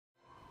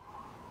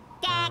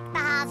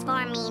balls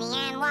for Meanie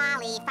and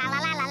Wally. Fa la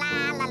la la la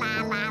la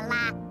la la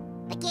la.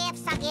 The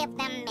gifts I'll give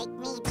them make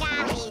me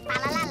jolly. Fa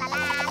la la la la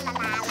la la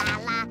la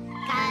la.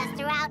 'Cause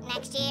throughout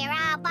next year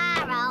I'll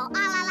borrow.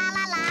 La la la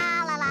la la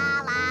la la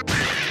la.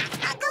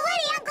 Uncle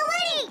Woody! Uncle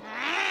Woody!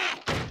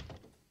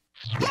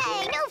 Hey,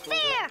 no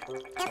fair!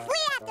 If we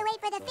have to wait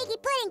for the figgy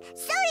pudding,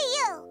 so do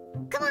you!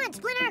 Come on,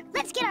 Splinter.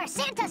 Let's get our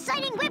Santa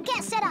sighting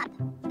webcast set up.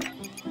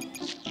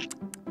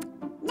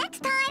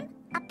 Next time,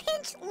 a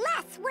pinch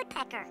less,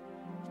 Woodpecker.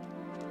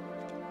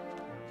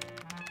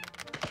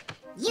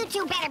 You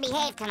two better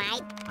behave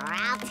tonight, or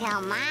I'll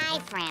tell my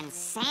friend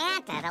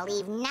Santa to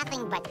leave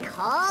nothing but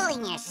coal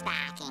in your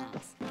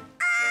stockings.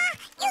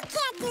 You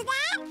can't do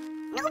that!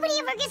 Nobody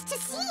ever gets to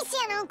see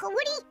Santa, Uncle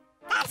Woody.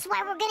 That's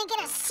why we're gonna get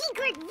a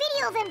secret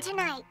video of him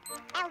tonight.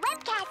 And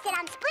webcast it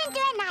on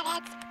Splinter and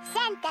Knothead's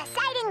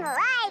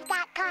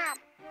SantaSightingLive.com.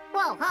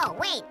 Whoa,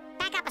 wait.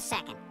 Back up a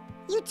second.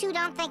 You two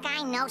don't think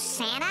I know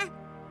Santa?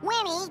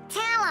 Winnie,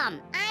 tell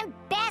him. I'm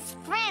best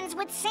friends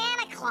with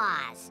Santa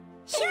Claus.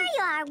 Sure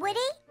you are,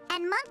 Woody.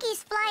 And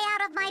monkeys fly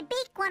out of my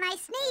beak when I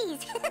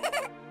sneeze.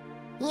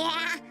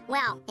 Yeah?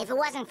 Well, if it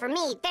wasn't for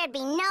me, there'd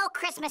be no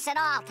Christmas at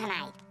all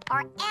tonight.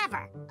 Or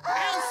ever.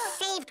 I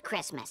saved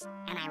Christmas,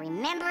 and I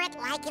remember it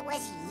like it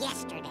was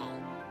yesterday.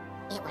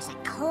 It was a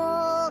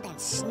cold and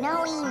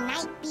snowy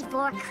night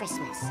before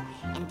Christmas,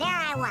 and there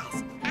I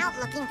was, out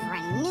looking for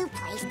a new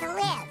place to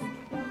live.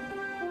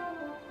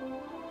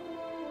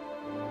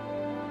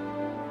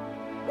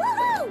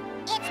 Woohoo!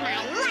 It's my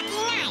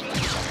lucky night!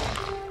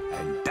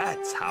 And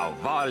that's how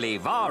Wally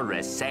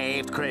Walrus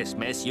saved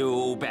Christmas,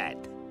 you bet.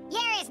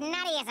 You're as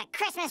nutty as a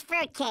Christmas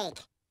fruitcake.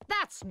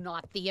 That's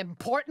not the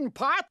important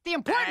part. The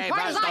important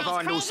part is I was the I...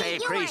 one who crazy.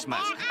 saved You weren't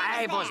Christmas. there.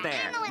 I was there.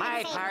 there. I'm the one My who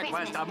saved part was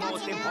Christmas. the Don't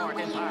most you know?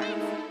 important part.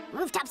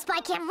 Rooftop spy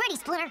cam ready,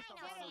 Splinter.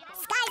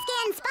 Sky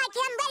scan spy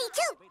cam ready,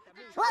 too.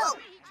 Whoa!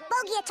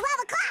 Bogey at 12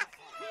 o'clock.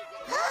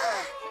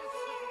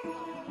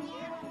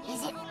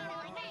 Is it?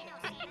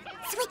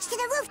 Switch to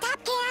the rooftop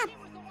cam.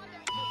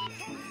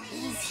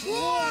 He's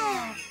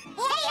here.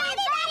 Hey,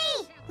 everybody!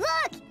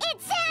 Look,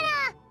 it's Santa!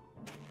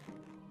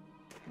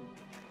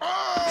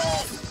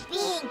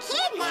 Being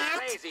kidnapped.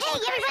 Crazy. Hey,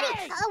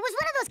 everybody! Was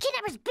one of those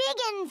kidnappers big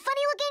and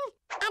funny looking?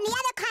 And the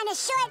other kind of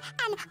short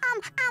and,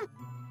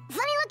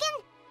 Funny looking?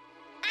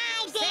 I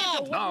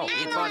did! No, I'm it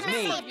the one was who me.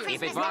 saved If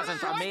Christmas. it wasn't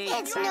for me,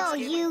 It's no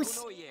use.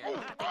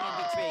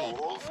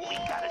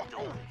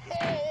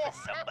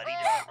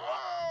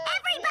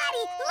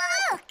 Everybody,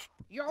 look!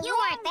 You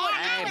weren't there.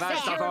 I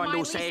was the one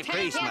who saved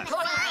Christmas.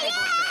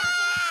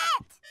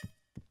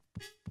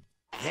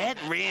 That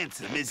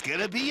ransom is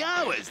gonna be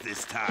ours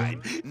this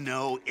time.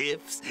 No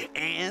ifs,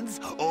 ands,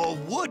 or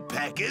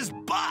woodpeckers'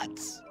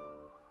 butts.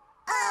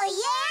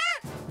 Oh,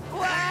 yeah?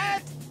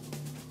 What?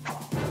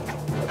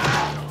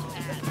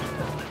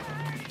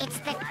 It's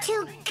the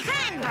two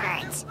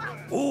converts.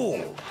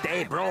 Ooh,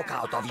 they broke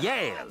out of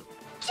Yale.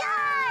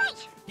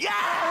 George!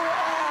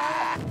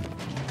 Yeah!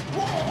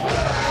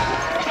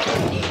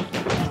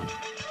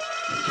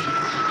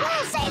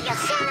 We'll save you,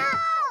 Santa.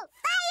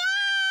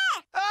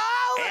 Fire!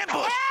 Oh!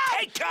 Ambush!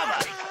 Take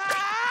cover!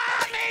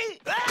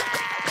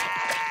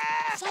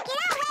 Check it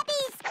out,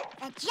 Webbies!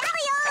 The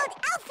jolly old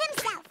elf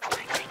himself!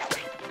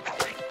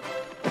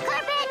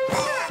 Carpet!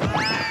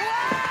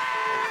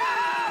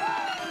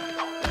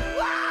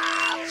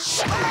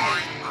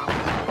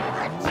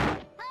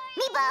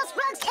 Meatballs,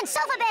 rugs, and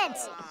sofa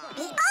beds.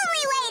 The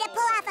only way to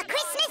pull off a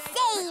Christmas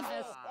save!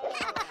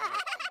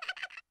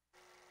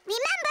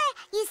 Remember,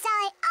 you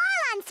saw it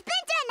all on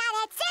Splinter and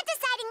Knothead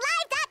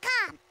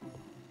SantaSightingLive.com.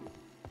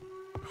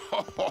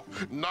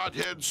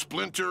 Knothead,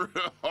 Splinter,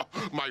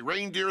 my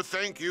reindeer,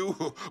 thank you.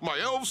 My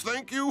elves,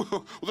 thank you.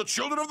 The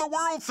children of the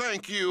world,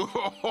 thank you.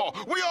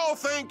 We all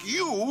thank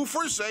you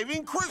for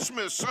saving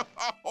Christmas.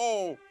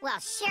 Well,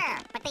 sure,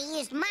 but they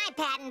used my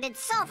patented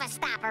sofa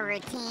stopper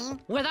routine.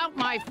 Without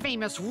my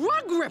famous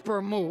rug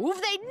ripper move,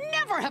 they'd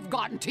never have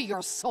gotten to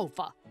your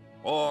sofa.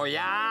 Oh,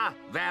 yeah?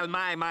 Well,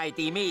 my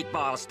mighty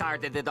meatball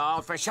started it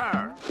all for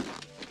sure.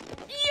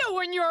 You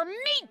and your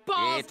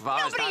meatballs! It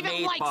was Nobody the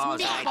even likes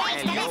meatballs, I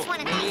meatballs! tell you. This one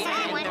and this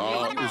that one.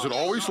 What about Is it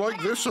always like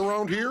this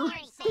around here?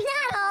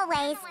 Not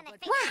always.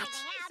 Watch.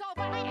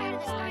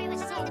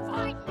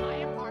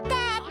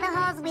 Deck the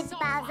halls with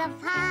boughs of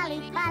holly.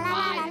 Fa la la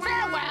la la.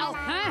 Farewell,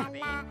 huh?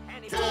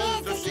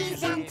 'Tis the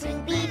season to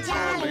be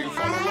jolly.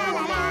 Fa la la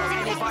la la.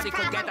 Anybody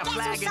could get a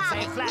flag and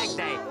say Flag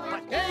Day.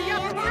 But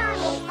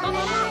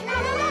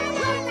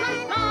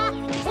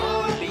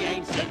for the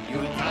ancient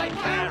Yuletide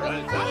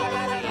carols.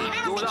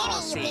 You'll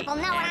all see. People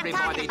know what I'm Everybody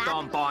talking about.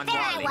 dump on There I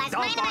Wally. was,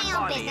 Dump minding my on own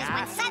Wally, business, huh?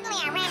 when suddenly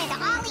I ran into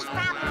all these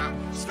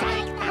problems.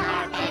 Strike the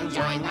harp and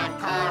join the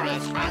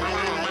chorus. Fa la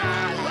la la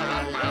la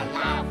la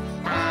la.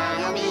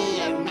 Follow me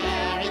in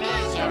merry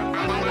measure.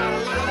 Fa la la la la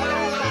la.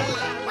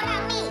 What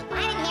about me? I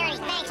didn't hear any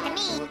thanks to me.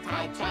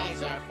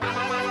 Treasure. Fa la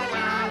la la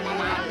la la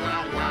la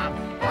la.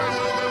 Fa la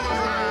la la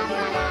la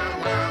la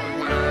la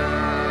la.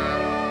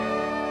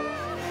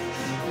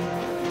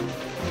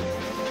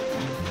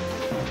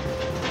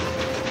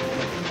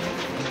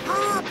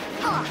 Oh,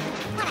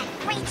 what a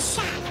great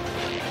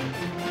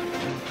shot!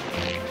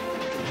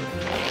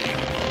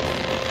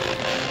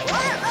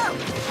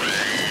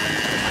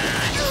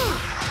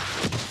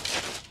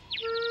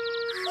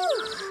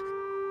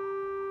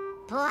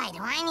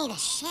 need a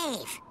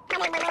shave.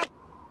 Wait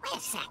a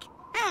sec.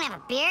 I don't have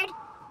a beard.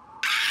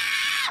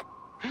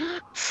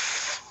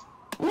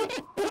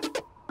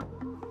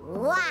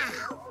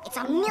 Wow! It's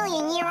a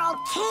million-year-old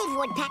cave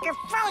woodpecker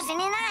frozen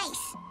in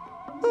ice.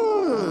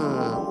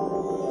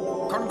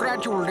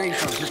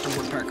 Congratulations, Mr.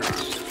 Woodpecker.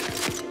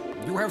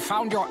 You have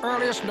found your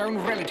earliest known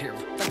relative,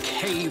 the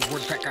cave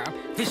woodpecker.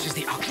 This is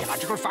the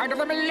archaeological find of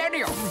the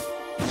millennium.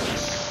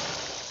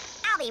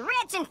 I'll be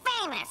rich and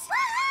famous.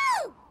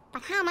 Woohoo!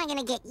 But how am I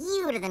gonna get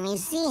you to the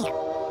museum?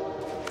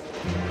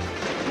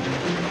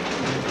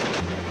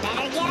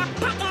 Better get a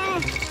pecking.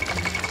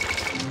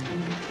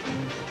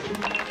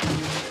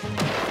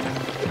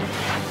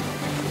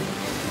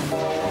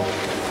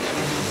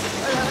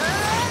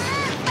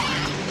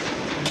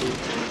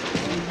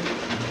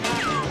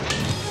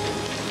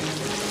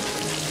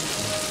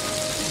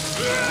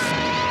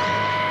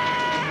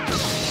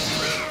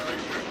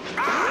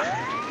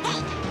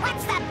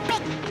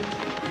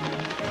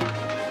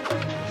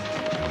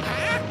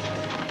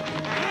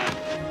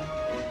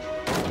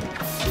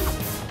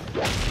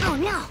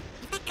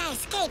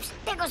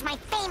 There goes my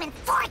fame and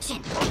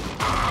fortune!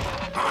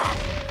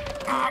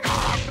 I'm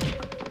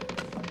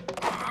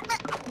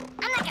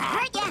not gonna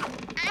hurt you.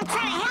 I'm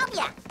trying to help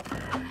you.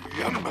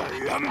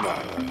 Yumba.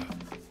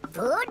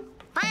 Food?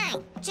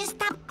 Fine. Just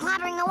stop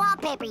clobbering the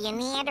wallpaper, you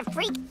Neander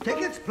freak.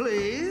 Tickets,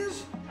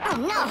 please. Oh,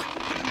 no. I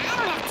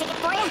don't have a ticket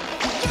for you.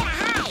 You gotta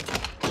hide.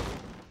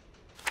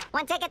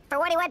 One ticket for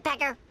Woody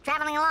Woodpecker,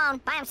 traveling alone,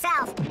 by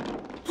himself.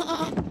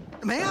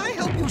 May I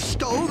help you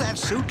stow that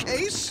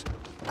suitcase?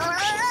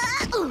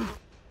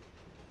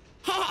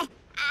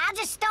 I'll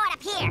just store it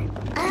up here.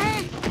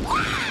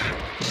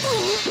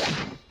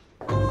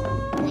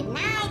 Good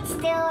night,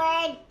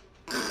 steward.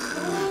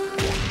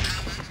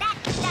 That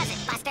does it,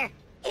 Buster.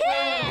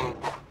 Hey,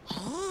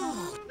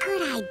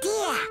 good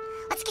idea.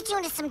 Let's get you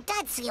into some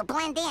duds so you'll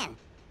blend in.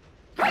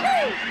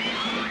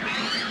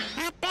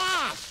 Not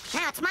bad.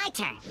 Now it's my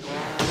turn.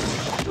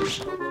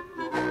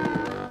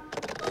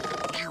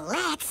 Now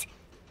let's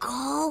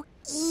go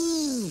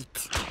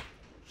eat.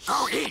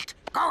 Go eat!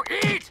 Go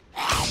eat!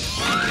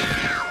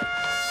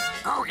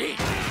 Go eat!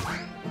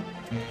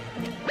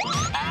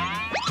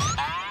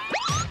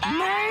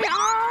 May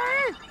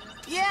I?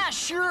 Yeah,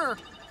 sure.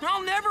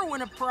 I'll never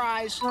win a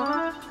prize.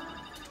 Time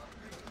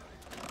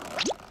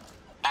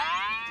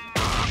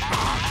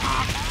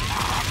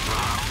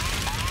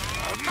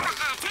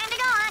to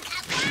go,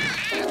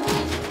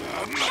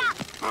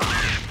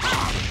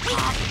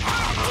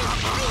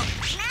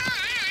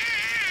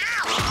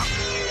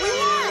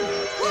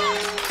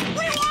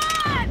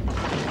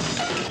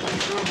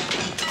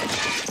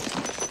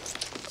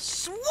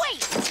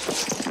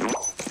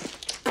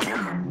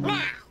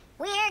 Now,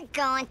 we're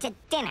going to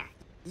dinner.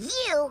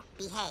 You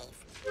behave.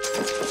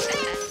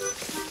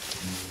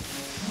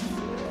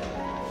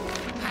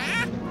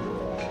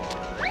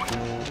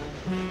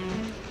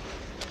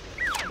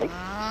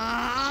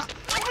 Huh?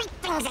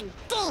 Everything's a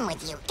game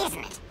with you,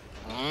 isn't it?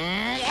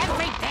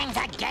 Everything's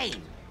a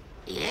game.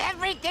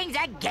 Everything's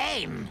a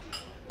game.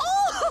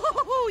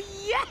 Oh,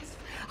 yes!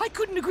 I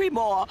couldn't agree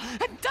more.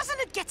 And doesn't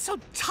it get so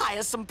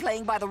tiresome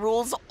playing by the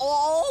rules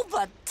all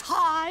the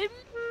time?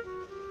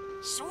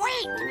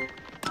 Sweet.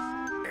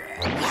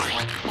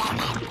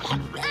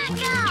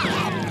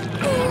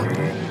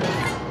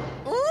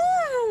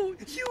 Ooh,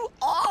 you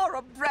are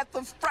a breath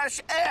of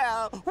fresh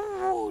air,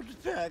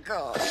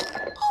 Woodpecker.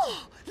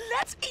 Oh,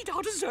 let's eat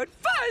our dessert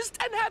first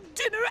and have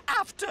dinner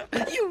after.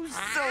 You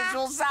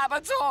social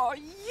saboteur,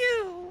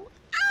 you.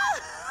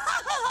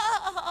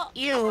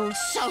 You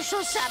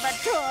social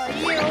saboteur,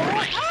 you.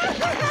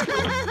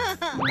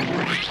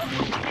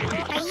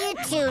 Are you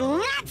two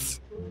nuts?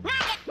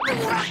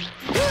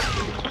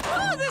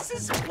 Oh, this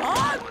is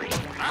fun.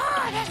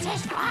 Oh, this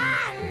is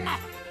fun!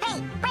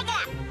 Hey, break it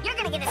up! You're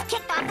gonna get us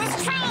kicked off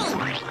this train!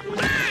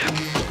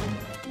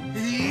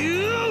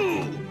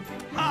 You!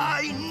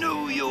 I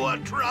knew you were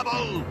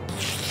trouble!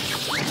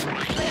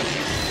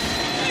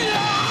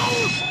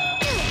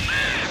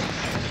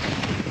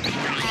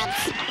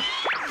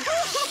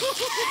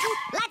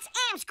 Let's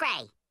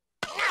amscray!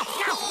 No!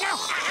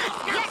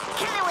 You're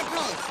coming with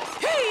me!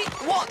 He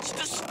wants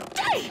to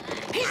stay.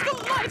 He's the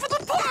life of the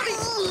party.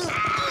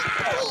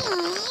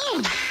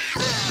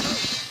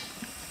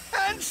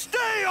 And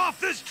stay off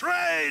this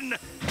train!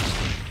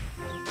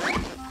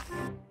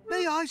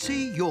 May I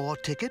see your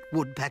ticket,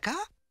 Woodpecker?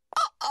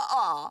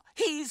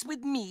 He's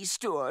with me,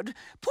 steward.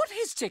 Put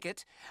his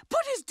ticket,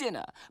 put his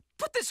dinner,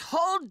 put this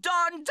whole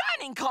darn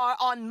dining car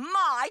on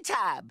my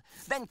tab.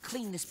 Then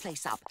clean this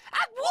place up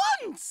at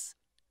once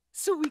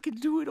so we can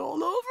do it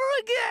all over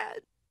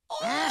again.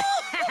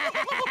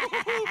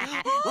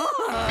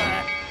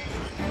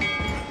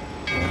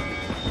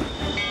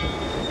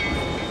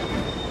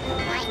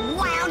 My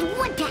wild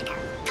woodpecker,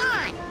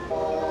 gone!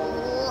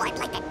 Oh, I'd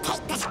like to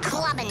take this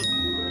club and...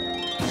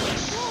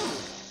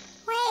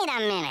 Wait a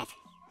minute.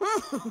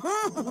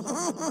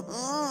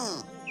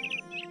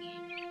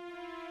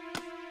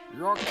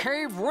 Your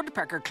Cave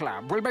Woodpecker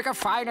Club will make a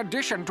fine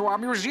addition to our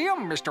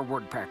museum, Mr.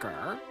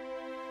 Woodpecker.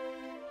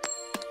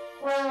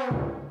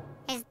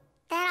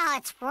 all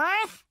it's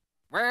worth?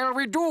 Well,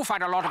 we do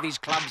find a lot of these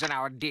clubs in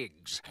our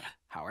digs.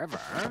 However,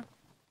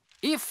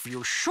 if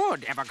you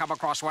should ever come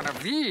across one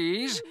of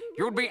these,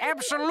 you'd be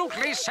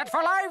absolutely set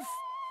for life.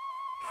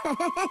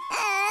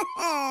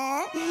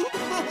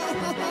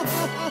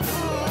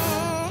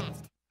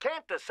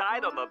 Can't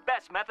decide on the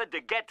best method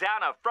to get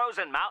down a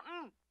frozen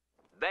mountain?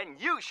 Then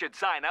you should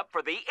sign up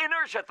for the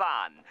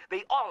Inertiathon,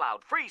 the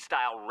all-out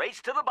freestyle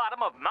race to the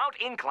bottom of Mount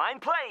Incline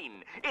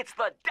Plain. It's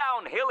the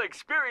downhill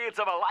experience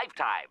of a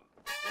lifetime.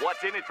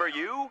 What's in it for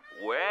you?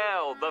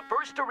 Well, the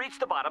first to reach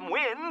the bottom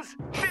wins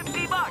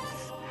 $50,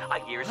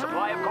 a year's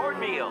supply of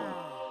cornmeal,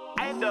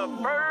 and a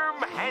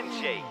firm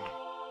handshake.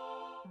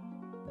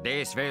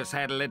 This will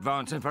settle it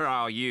once and for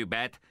all, you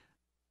bet.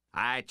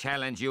 I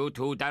challenge you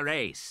to the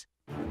race.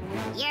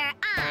 You're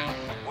on.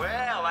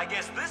 Well, I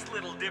guess this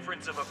little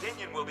difference of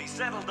opinion will be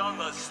settled on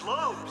the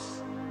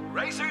slopes.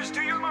 Racers,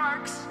 to your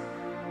marks.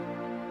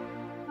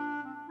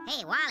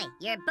 Hey, Wally,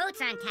 your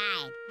boots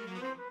untied.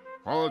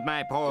 Hold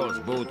my poles,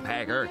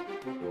 Woodpecker.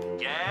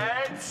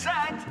 Get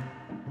set.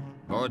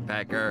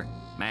 Woodpecker,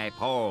 my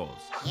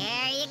poles.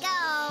 Here you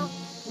go.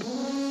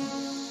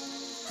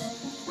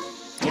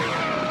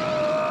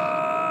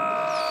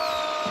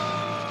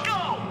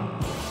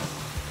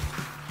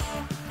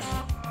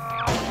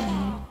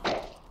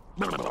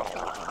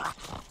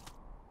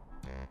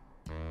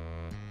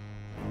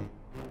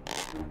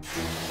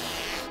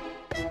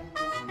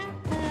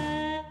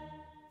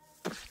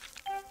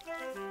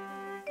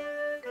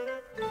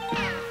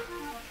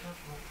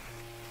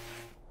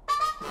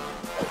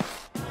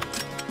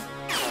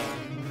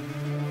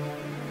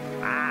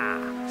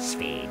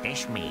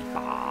 Swedish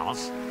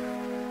meatballs.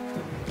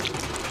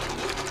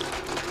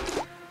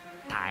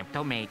 Time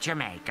to meet your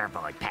maker,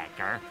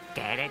 Woodpecker.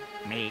 Get it?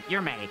 Meet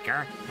your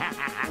maker.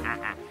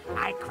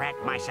 I crack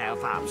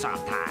myself up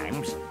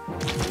sometimes.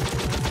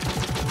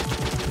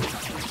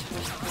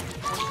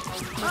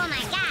 Oh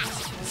my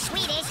gosh,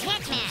 Swedish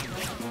hitman.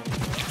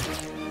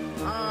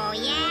 Oh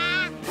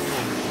yeah?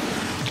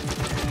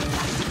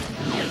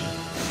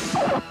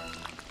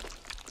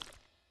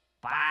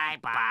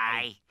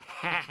 Bye-bye.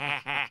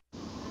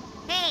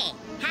 Hey,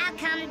 how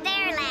come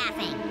they're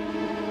laughing?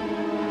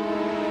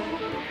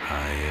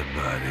 Hiya,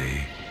 buddy.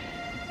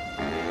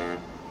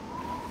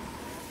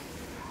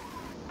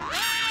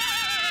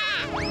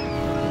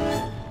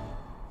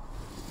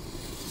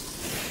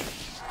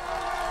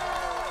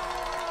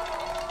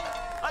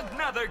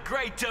 Another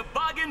great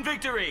toboggan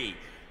victory!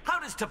 How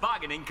does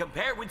tobogganing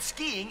compare with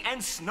skiing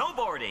and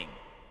snowboarding?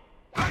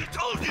 I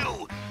told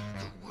you!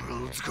 The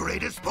world's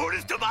greatest sport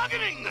is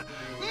tobogganing!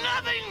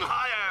 Nothing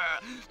higher!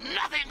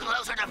 Nothing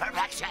closer to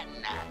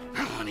perfection!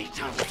 How many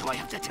times do I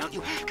have to tell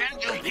you?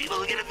 Can't you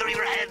people get it through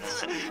your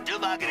heads?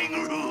 Tobogganing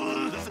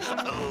rules!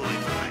 Oh,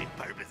 it's my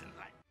purpose in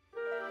life.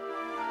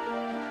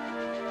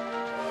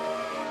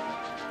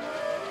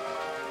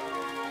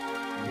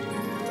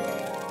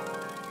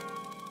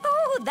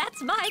 Oh,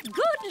 that's my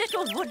good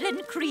little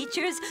woodland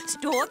creatures.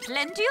 Store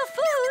plenty of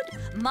food.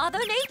 Mother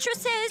Nature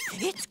says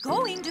it's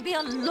going to be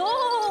a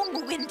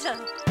long winter.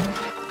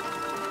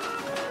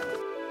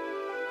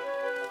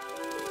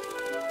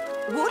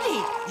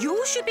 Woody,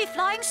 you should be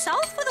flying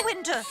south for the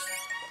winter.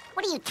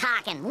 What are you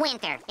talking,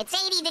 winter? It's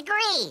 80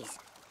 degrees.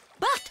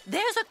 But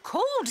there's a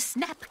cold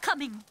snap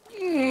coming.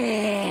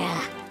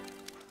 Yeah.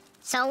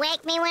 So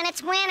wake me when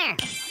it's winter.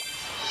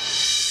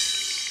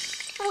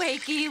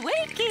 Wakey,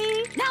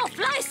 wakey. Now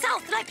fly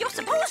south like you're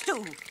supposed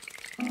to.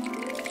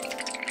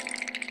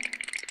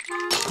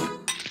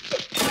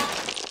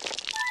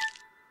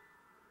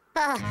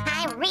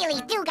 I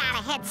really do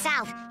gotta head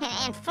south,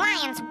 and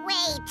flying's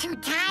way too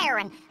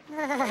tiring.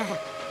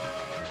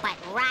 But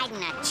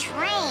riding a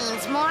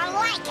train's more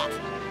like it.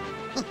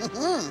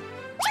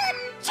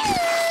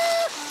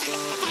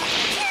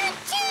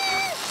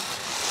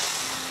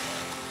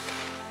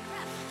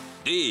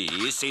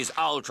 This is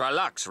Ultra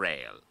Lux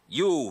Rail.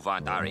 You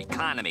want our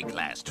economy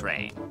class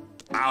train.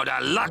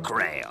 Outer Luck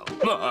Rail.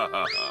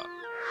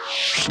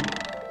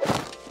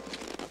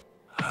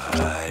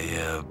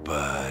 Hiya,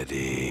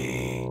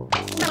 buddy.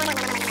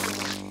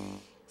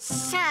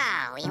 So,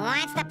 he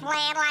wants to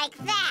play it like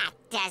that,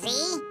 does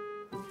he?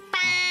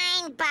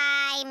 Fine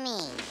by me.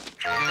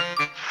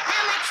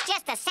 How much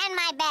just to send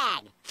my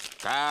bag?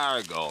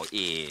 Cargo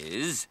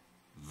is,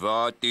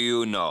 what do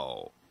you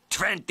know,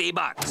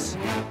 $20.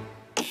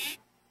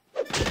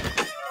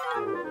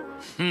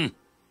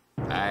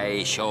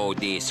 I show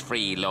this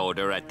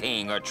freeloader a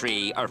thing or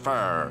tree or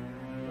fur.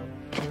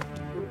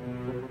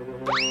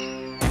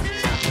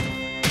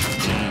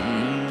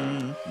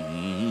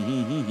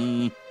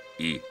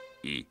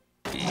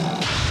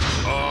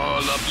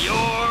 All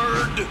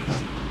aboard!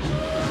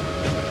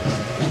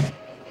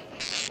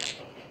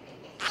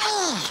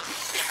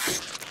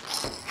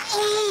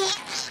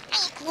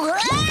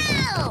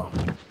 Whoa!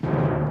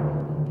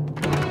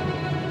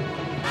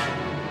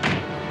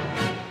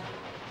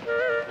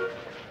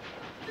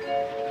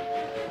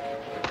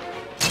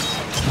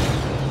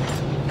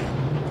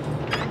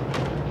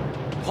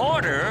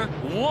 Porter,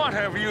 what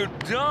have you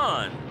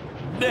done?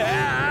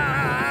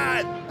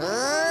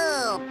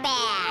 Ooh,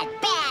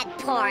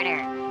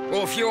 Porter.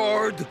 Oh,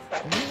 Fjord.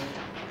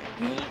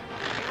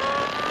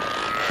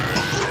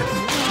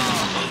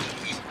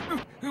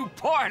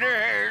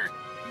 Porter,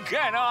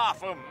 get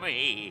off of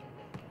me.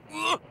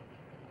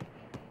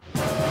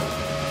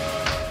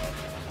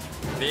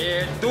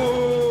 They're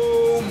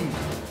doomed.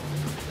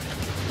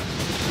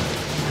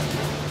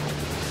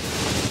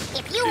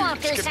 If you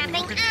won't do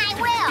something, I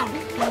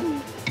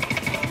will.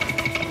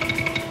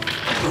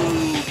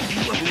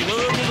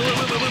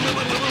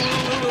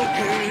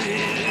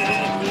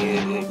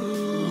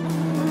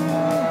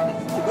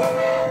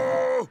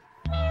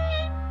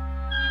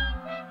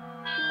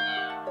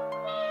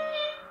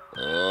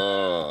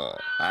 Oh,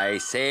 I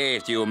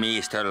saved you,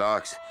 Mr.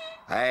 Lux.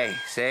 I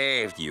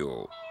saved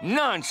you.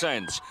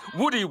 Nonsense!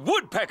 Woody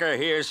Woodpecker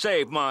here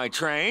saved my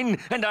train,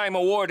 and I'm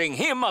awarding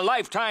him a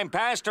lifetime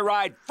pass to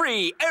ride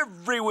free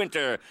every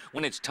winter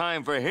when it's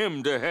time for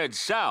him to head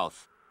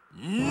south.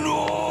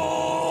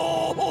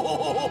 No!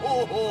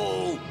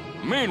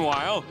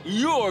 Meanwhile,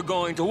 you're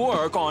going to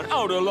work on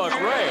Outer Luck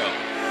Rail.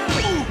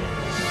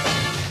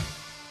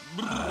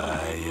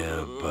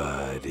 Hiya,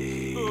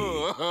 buddy.